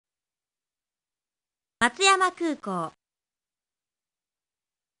松山空港。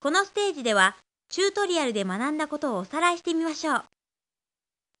このステージでは、チュートリアルで学んだことをおさらいしてみましょう。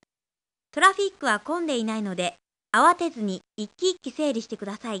トラフィックは混んでいないので、慌てずに一機一機整理してく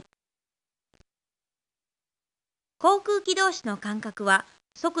ださい。航空機同士の間隔は、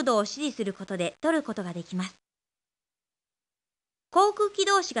速度を指示することで取ることができます。航空機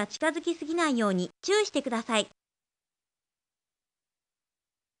同士が近づきすぎないように注意してください。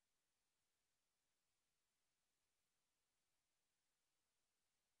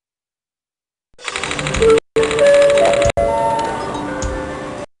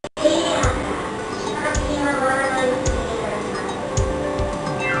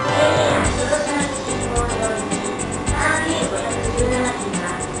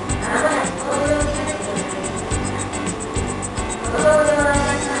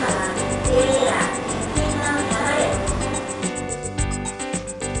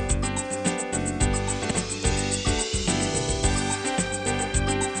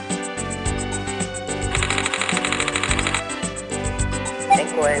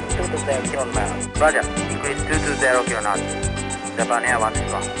220 km. Roger. Increase 220 km. Japan Air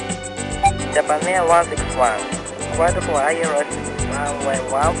 161. Japan Air 161. Request for IRS runway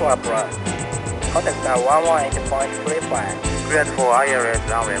 14 approach. Contact tower 118.35. Cleared for IRS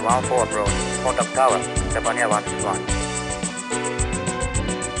runway 14 approach. Contact tower. Japan Air 161.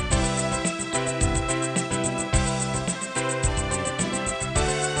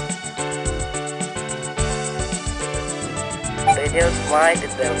 Reduce flight to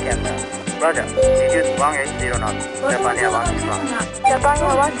 0 km. Roger. Reduce 180 knots. Japan Air 161. Japan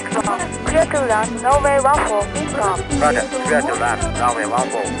Air 161. Clear to land, runway 14, inform. Roger. Clear to land, runway 14.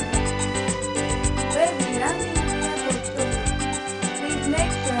 Please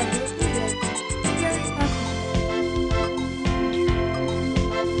make sure you're seated. Security function.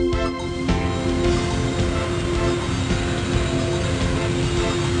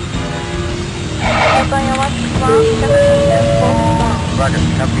 Japan Air 161. Roger.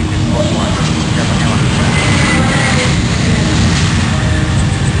 Taxi to Sport 1. Japan Air 161.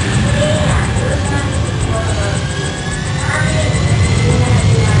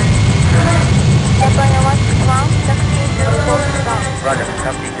 Japan Air 161. Taxi to Sport 1. Roger.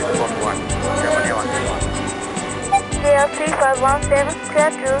 Taxi to Sport 1. Japan Air 161. JL3517, clear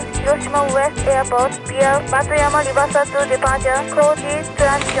to Hiroshima West Airport via Matsuyama Riverside to departure, Koji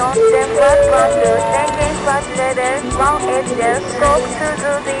transition, then flight 12, landing flight level 180, scope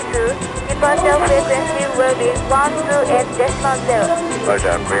 2032, departure frequency will be 128.0.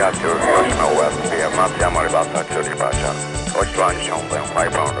 Roger, clear to Hiroshima West via Matsuyama Riverside to departure, Koji transition, then flight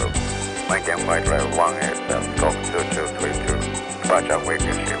 12, landing flight level 180, scope 2232, departure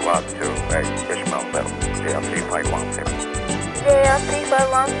frequency 128.0. JL3517.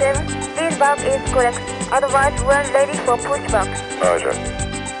 JL3517, feedback is correct. Otherwise, when ready for pushback. Roger.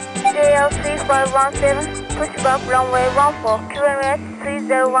 JL3517, pushback runway 14, QNH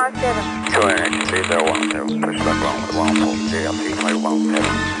 3017. QNH 3017, pushback runway 14, JL3517.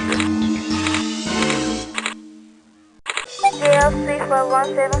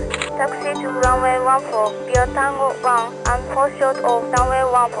 JL3517, taxi to runway 14, via Tango 1 and 4 short of runway 14.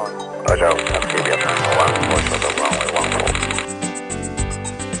 Roger, taxi via Tango 1, 4 short of runway 14.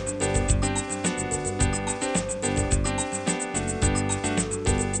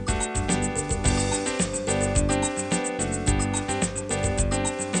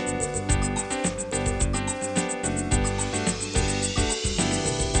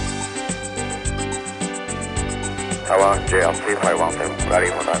 Tower JL3517, ready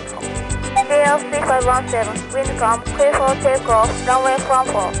for takeoff. JL3517, wind calm, clear for takeoff, runway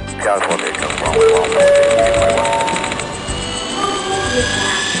 14. Clear for takeoff, runway 14,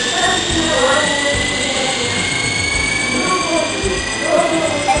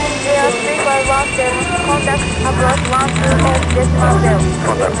 JL3517. JL3517, contact approach 128.0.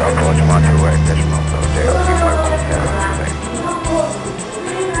 Contact approach 128.0,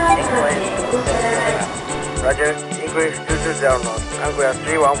 JL3517. Roger. Increase 220 knots. Anchor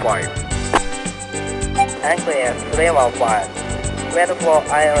 315. Anchor 315. Wait for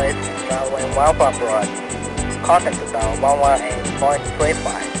IRS runway 14 approach. Contact down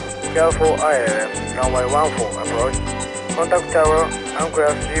 118.35. Clear for IRS runway 14 approach. Contact tower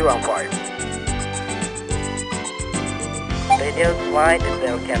Anchor 315. Reduce flight to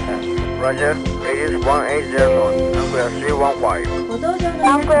 0 km. Roger. Reduce 180 knots. Anchor 315. ご搭乗の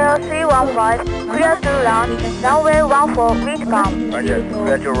Anchor 315, clear to land, runway 14, wind calm. Roger,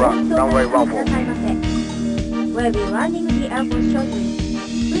 clear to run, runway 14. We'll be landing the airport shortly.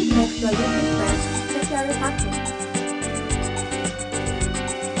 Please make sure you seatbelt, securely fasten.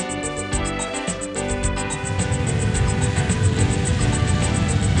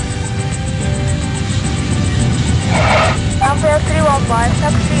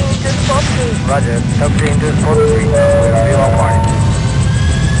 Roger, taxi into spot 3, we are 315.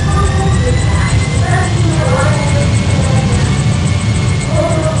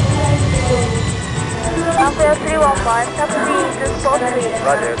 Unclear 315, taxi into spot 3.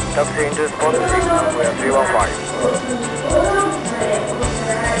 Roger, taxi into spot 3, we are 315.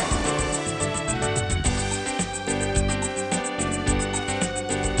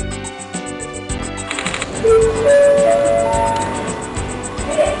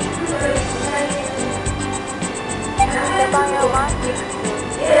 Japan Air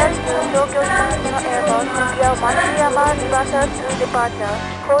 162, clear to Tokyo International Airport via Matsuyama Reversal to departure,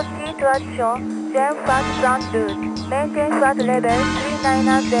 Kochi Traction, then flight ground route, maintain flight level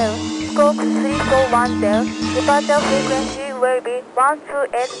 390, scope 3410, departure frequency will be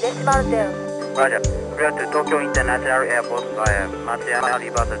 128.0. Roger, clear to Tokyo International Airport via Matsuyama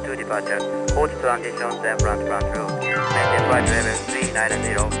Reversal to departure, Kochi transition, then front ground route, maintain flight level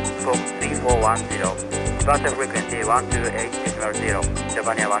 390, scope 3410. Departure frequency 128.0,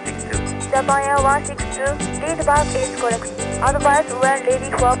 Japan Air 162. Japan Air 162, lead back is correct. Advise when ready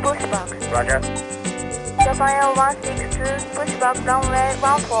for pushback. Roger. Japan Air 162, pushback runway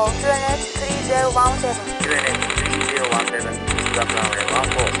 14, QNH 3017. QNH 3017, pushback runway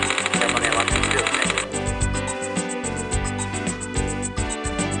 14, Japan Air 162.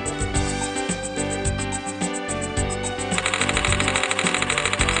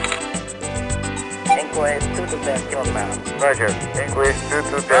 Increase 220 knots. Roger. Increase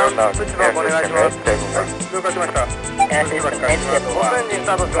 220 knots. Pushback お願いします。了解しました。 And system H71, ready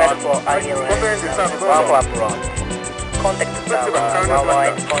for ILS, one for approach. Contact tower, runway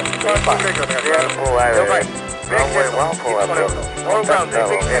 0.35. Clear for ILS. Runway 14 approach. Contact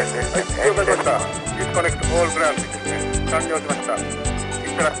tower and system H71. Disconnect all ground ですね。完了しました。いっ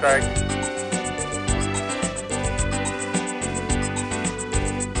てらっしゃい。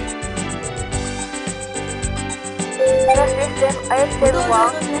The system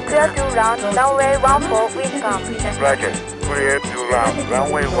H71, clear to land runway 14 wind calm. Roger. Clear to land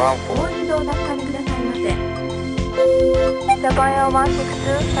runway 14. もう一度お確かめくださいませ。 Japan Air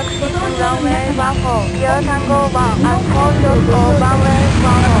 162, taxi to runway 14, clear Tango 1 and hold short of runway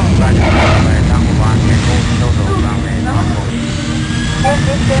 14. Roger, runway Tango 1 and hold short of runway 14. The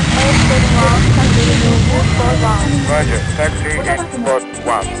system H71, taxi to spot 1. Roger. Taxi in spot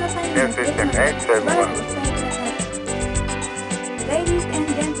 1. Air system H71. Ladies and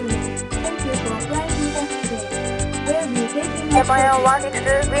gentlemen, thank you for flying with us today. We'll be taking Japan Air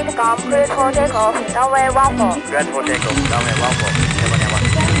 162, wind calm, clear for takeoff, runway 14. Clear for takeoff, runway 14, Japan Air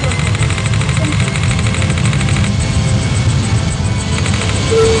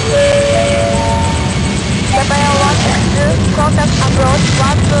 162. Japan Air 162, contact approach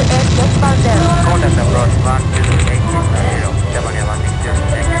 128.0. Contact approach 128.0, Japan Air 162.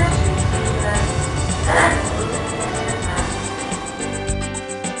 Thank you.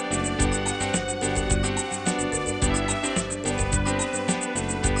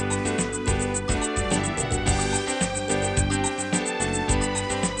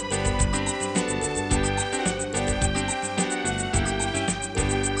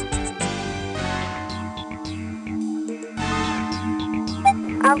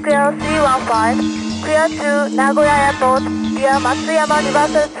 Unclear 315, clear to Nagoya Airport via Matsuyama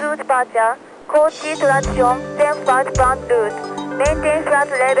Reversal to departure, Kochi Traction, then flight ground route, maintain flight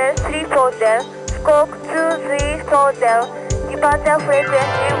level 340, scope 2340, departure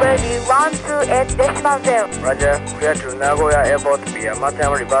frequency will be 128.0. Roger, clear to Nagoya Airport via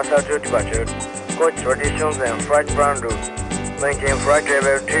Matsuyama Reversal to departure, Kochi Traditions and flight ground route, maintain flight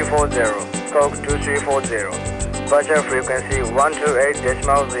level 340, scope 2340. Departure frequency 128.0,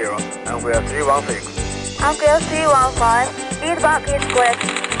 and we are 316. Unclear 315, lead back is correct.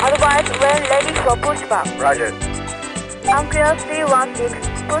 Advise when ready for pushback. Roger. Unclear 316,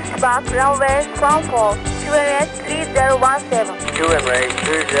 pushback runway 14, QNH 3017. QNA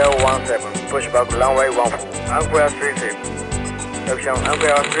 3017, pushback runway 14, Unclear 36. Action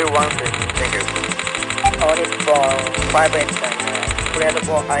Unclear 316, thank you. On it for 589, cleared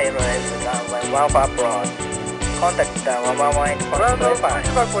for ILS, runway 15 approach. Contact tower, runway 125.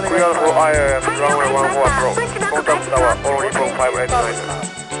 Clear for ILS. Runway 14 approach. Contact tower only for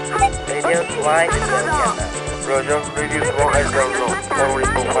 589. Reduce Y to Canada. Roger. Reduce 180 only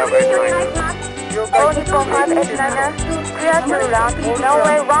for 589. Only for 589, clear to land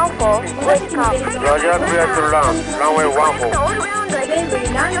runway 14, wind calm. Roger. Clear to land. Runway 14. When we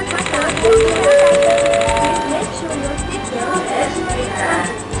land your taxi, please make sure your seatbelt is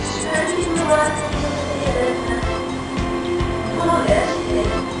fastened.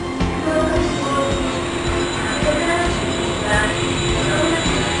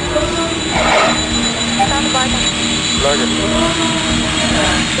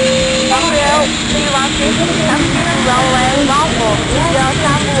 taxi to runway 14, via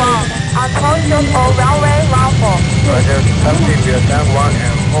Sam 1, and hold short of runway 14. Roger, taxi via Sam 1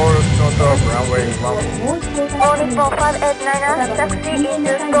 and hold short of runway 14. All Nippon 589, taxi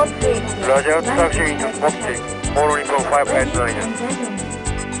into spot 6. Roger, taxi into spot 6. All Nippon 589.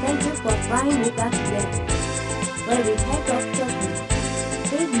 Thank you for flying with us today. When we take off shortly,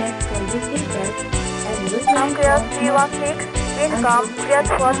 please make sure you seat belt and look like Clear 316, wind calm, cleared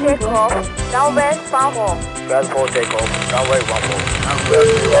for takeoff, runway 14. Cleared for takeoff, runway 14. And clear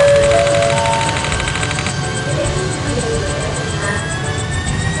 316.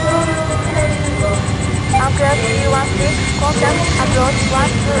 Clear 316, contact approach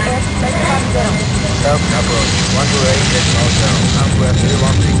 128.0. Self approach 128.0. And clear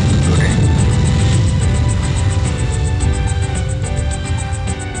 316 today.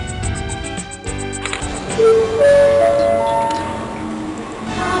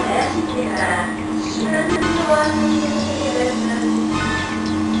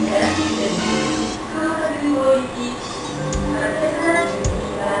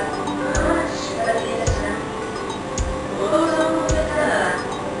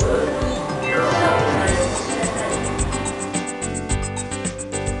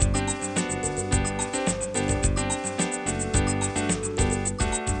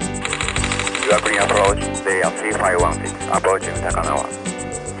 Green approach, JF 3516, approaching Takanawa.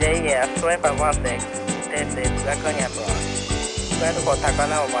 JF 3516, this is Green approach. Square for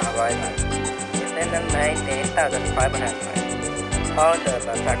Takanawa arrival. Descendant 8,500. Order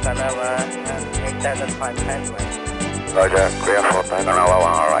for Takanawa and 8,500. Roger, clear for Takanawa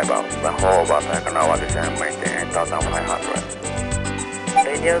 1 arrival. The whole over Takanawa descent maintain 8,500.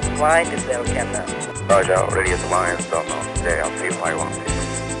 Radius Y to 0 canal. Roger, radius 1 is don't know, JF 3516.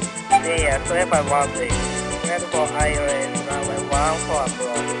 JF 3516, ready for ILS runway 14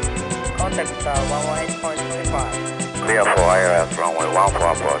 approach. Contact tower 118.35. Clear for ILS runway 14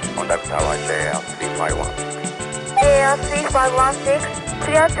 approach, contact tower JF 3516. JF 3516,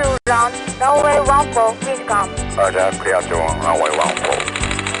 clear to round, runway 14, wind calm. Roger, clear to runway 14.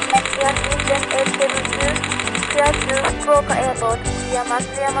 Clear system 872, clear to Fukuoka Airport, via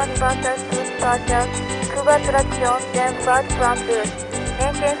Matsuyama Universal to departure, Kuga traction, then flight front route.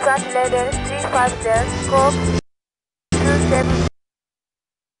 Maintain flight level 350, scope 277.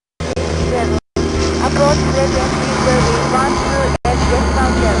 Approach frequency will be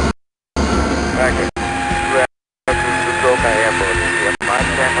 128.0. Roger. Clear to Fukuoka Airport via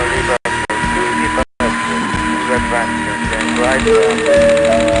Matsuyama Universal to departure, Kuga traction, then flight front route.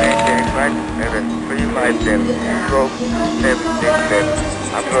 Maintain flight level 350, scope 767.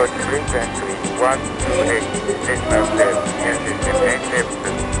 Approach frequency 128.0. And system 872.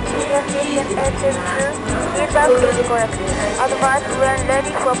 Clear system 872, feedback is correct. Advise when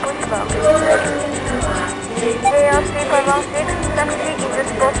ready for pushback. JR 3516, taxi into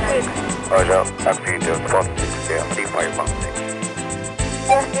spot 6. Roger, taxi into spot 6, JF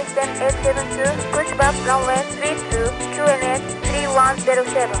 3516. Clear system 872, pushback runway 32, QNH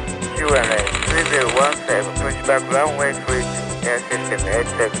 3107. QNA 3017, pushback runway 32, air system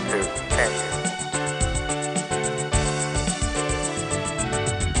 872, thank you.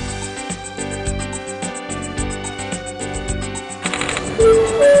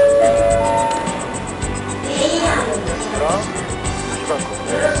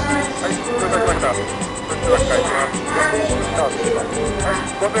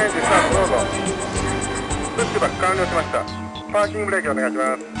パーキングブレーキお願いし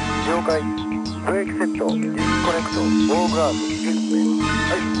ます。了解。ブレーキセット、ディスコネクト、オールグラウンド、ディスプレイ。は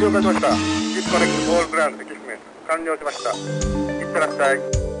い、了解しました。ディスコネクト、オールグラウンド、ディスプレイ。完了しました。いってらっしゃい。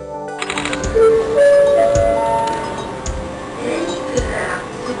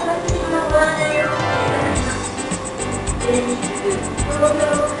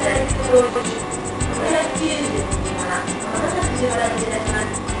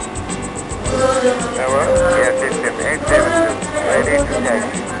Tower, air system 872, ready to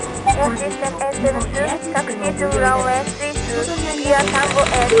taxi. Air system 872, taxi to runway 32, via Tango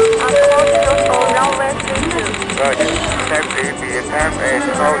 8, and hold short of runway 32. Roger, taxi via Tango 8,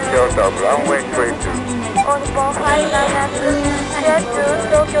 hold short of runway 32. On Nippon 592, clear to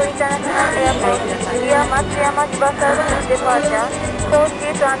Tokyo International Airport, via Matsuyama Universal to departure, code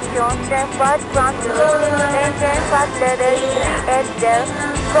transition, then flight front route, maintain flight level 380,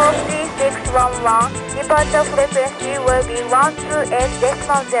 scope 3611, departure frequency will be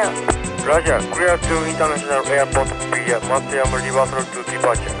 128.0. Roger, clear to International Airport via Matsuyama Universal to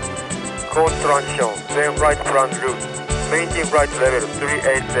departure. Code transition, then right front route, maintain flight level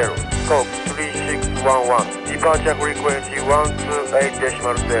 380, scope 3611, departure frequency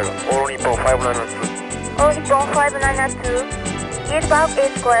 128.0, all Nippon 592. Only 592. Feedback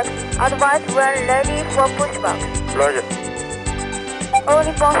is correct. Advise when ready for pushback. Roger.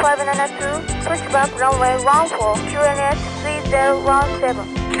 Only 592. Pushback runway 14. QNH 3017.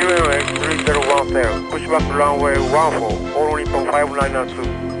 QNH 3010. Pushback runway 14. Only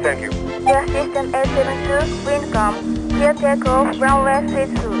 592. Thank you. Air system 872. Wind calm. Clear takeoff. Runway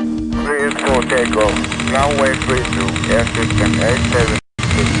 32. Clear for takeoff. Runway 32. Air system 872.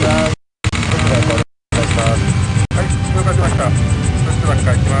 はい、了解しました。そしては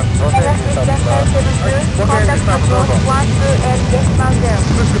開始します。Air system 872. Contact approach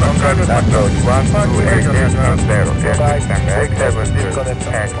 128.0. Approach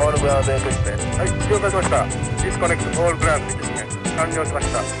 128.0. All ground equipment. はい、了解しました。Disconnect all ground equipment. 完了しまし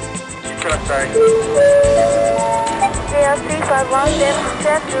た。いってらっしゃい。Air 3517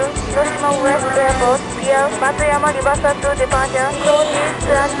 set to Hiroshima West Airport via Matsuyama Riverside to departure. Approach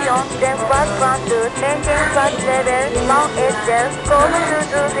transition, then fast one to maintain flight level 180, scope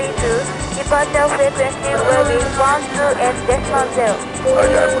 2232. Departure frequency will be 128.0.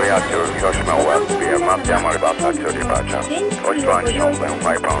 Roger, clear to Hiroshima West via Matsuyama Riverside to departure. Push transition, then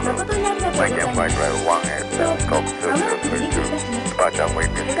 5 pound. Maintain flight level 180, scope 2232. Departure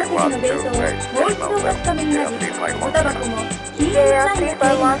frequency 128.0. Air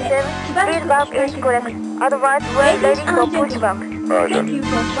 3517, feedback is correct. Advise when ready for pushback. Roger.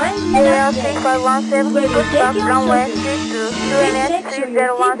 Air 3517, pushback runway 32, QNH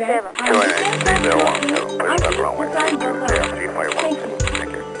 3017. QNH 3010. Pushback runway 32. Air 3517.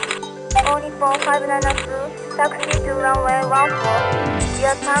 Thank you. Only 592, taxi to runway 14.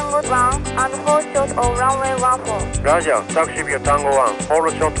 Via Tango 1 and hold short of runway 14. Roger, taxi via Tango 1.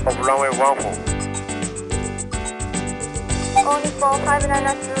 Hold short of runway 14. Only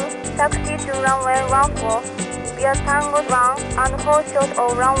 592, taxi to runway 14. Via Tango 1 and hold short of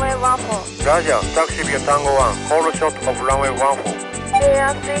runway 14. Roger, taxi via Tango 1. Hold short of runway 14.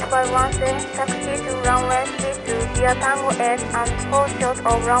 Air 3517, taxi to runway 32 via Tango 8 and hold short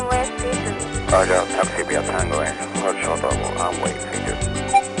of runway 32. Roger, taxi via Tango and hold short of runway 32.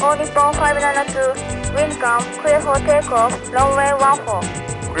 Only 592, wind calm, clear for takeoff, runway 14.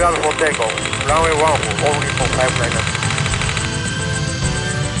 Clear for takeoff. Runway 14. Only 592.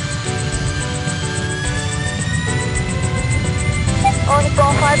 Only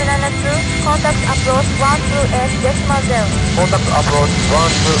 592, contact approach 128.0. Contact approach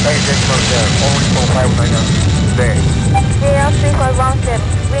 128.0. Only 592. Day. Air 3517,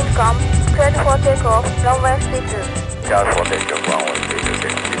 wind calm, clear for takeoff, runway 32. Clear for takeoff, runway 32.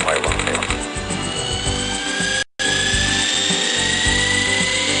 3510.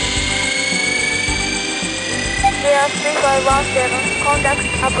 Air 3517, contact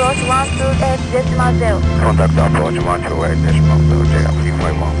approach 128.0. Contact approach 128.0.